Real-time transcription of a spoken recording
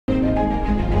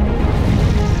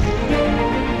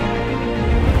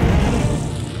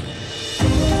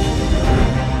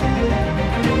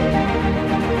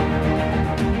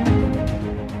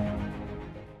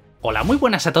Hola, muy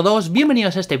buenas a todos,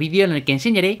 bienvenidos a este vídeo en el que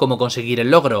enseñaré cómo conseguir el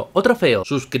logro o trofeo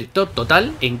Suscriptor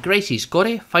total en Crazy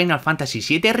Score Final Fantasy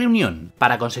VII Reunión.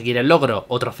 Para conseguir el logro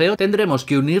o trofeo tendremos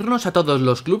que unirnos a todos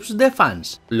los clubs de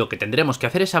fans. Lo que tendremos que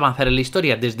hacer es avanzar en la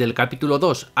historia desde el capítulo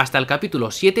 2 hasta el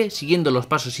capítulo 7 siguiendo los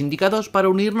pasos indicados para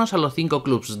unirnos a los 5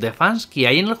 clubs de fans que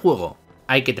hay en el juego.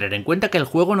 Hay que tener en cuenta que el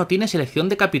juego no tiene selección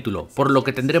de capítulo, por lo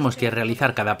que tendremos que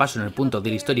realizar cada paso en el punto de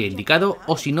la historia indicado,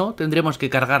 o si no, tendremos que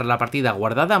cargar la partida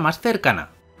guardada más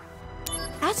cercana.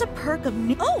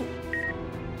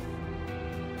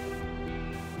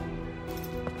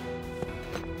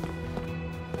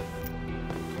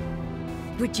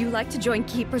 Would you like to join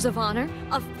Keepers of Honor?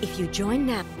 If you join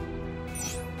now.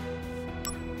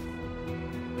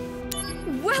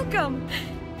 Welcome!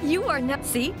 You are now.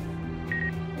 See?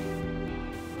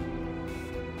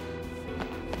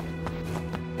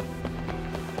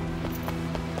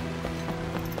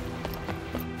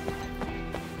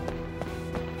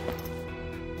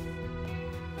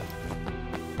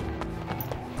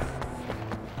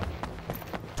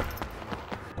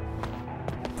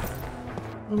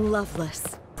 Loveless.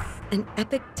 An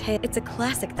epic tale. It's a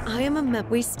classic. I am a mem.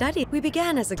 We studied. We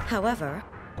began as a. However.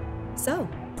 So.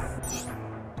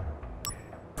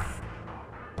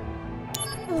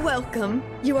 Welcome.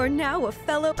 You are now a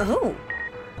fellow. Oh.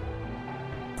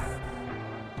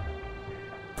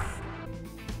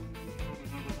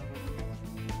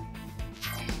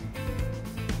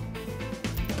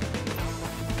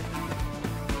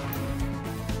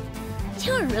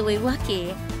 You're really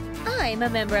lucky. I'm a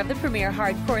member of the premier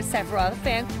hardcore Sephiroth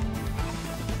fan.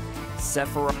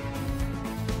 Sephiroth?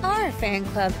 Our fan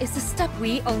club is the stuff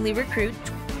we only recruit.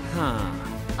 Huh.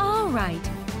 All right.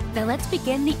 Now let's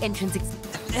begin the entrance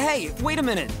Hey, wait a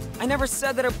minute. I never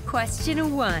said that I...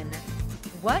 Question 1.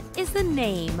 What is the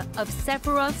name of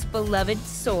Sephiroth's beloved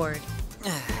sword?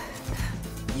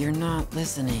 You're not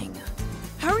listening.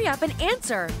 Hurry up and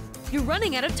answer. You're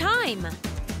running out of time.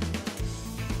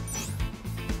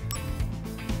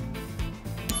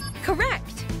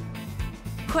 Correct!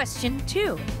 Question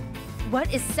 2.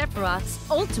 What is Sephiroth's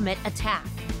ultimate attack?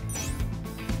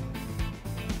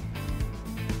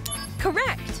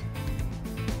 Correct!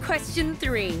 Question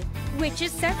 3. Which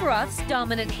is Sephiroth's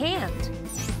dominant hand?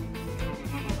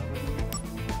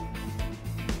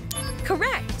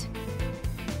 Correct!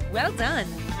 Well done!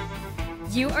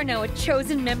 You are now a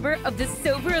chosen member of the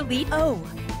Silver Elite. Oh,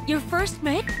 your first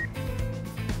mate?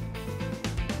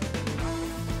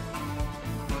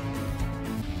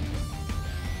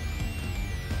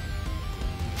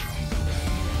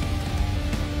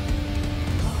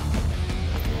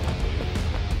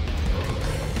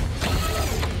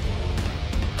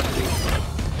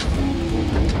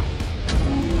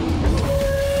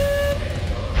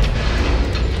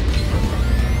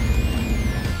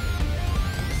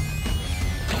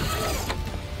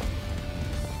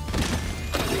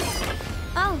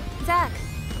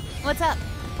 What's up?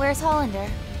 Where's Hollander?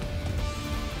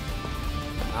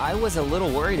 I was a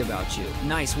little worried about you.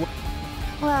 Nice work.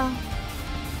 Well,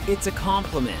 It's a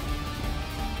compliment.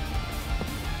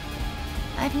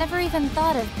 I've never even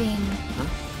thought of being... Huh?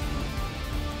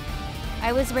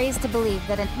 I was raised to believe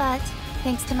that but,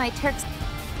 thanks to my Turks...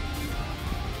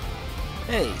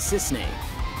 Hey, Sisney.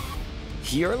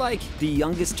 You're like the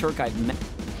youngest Turk I've met.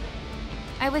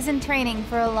 I was in training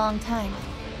for a long time.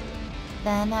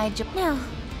 Then I No.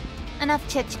 Enough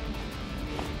chit.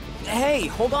 Hey,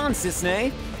 hold on,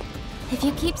 Sisney. If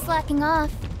you keep slacking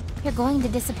off, you're going to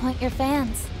disappoint your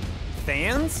fans.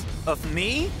 Fans? Of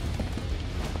me?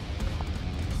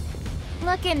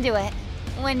 Look into it.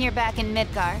 When you're back in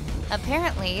Midgar,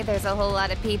 apparently there's a whole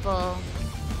lot of people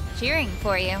cheering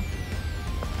for you.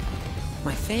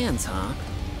 My fans, huh?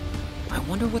 I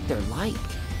wonder what they're like.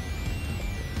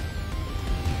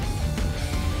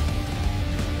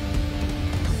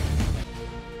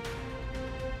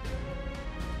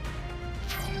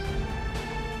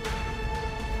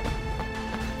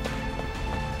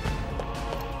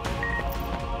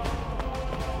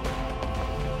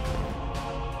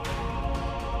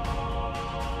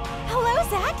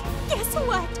 Zach, guess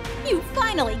what? You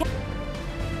finally got...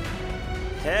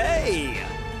 Hey!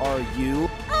 Are you?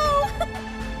 Oh!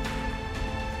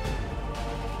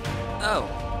 Oh.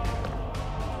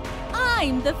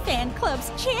 I'm the fan club's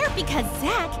chair because,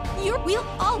 Zach, we'll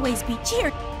always be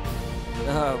cheered.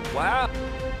 Wow.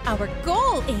 Our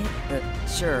goal is...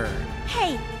 Sure.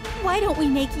 Hey, why don't we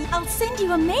make you... I'll send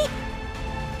you a mate.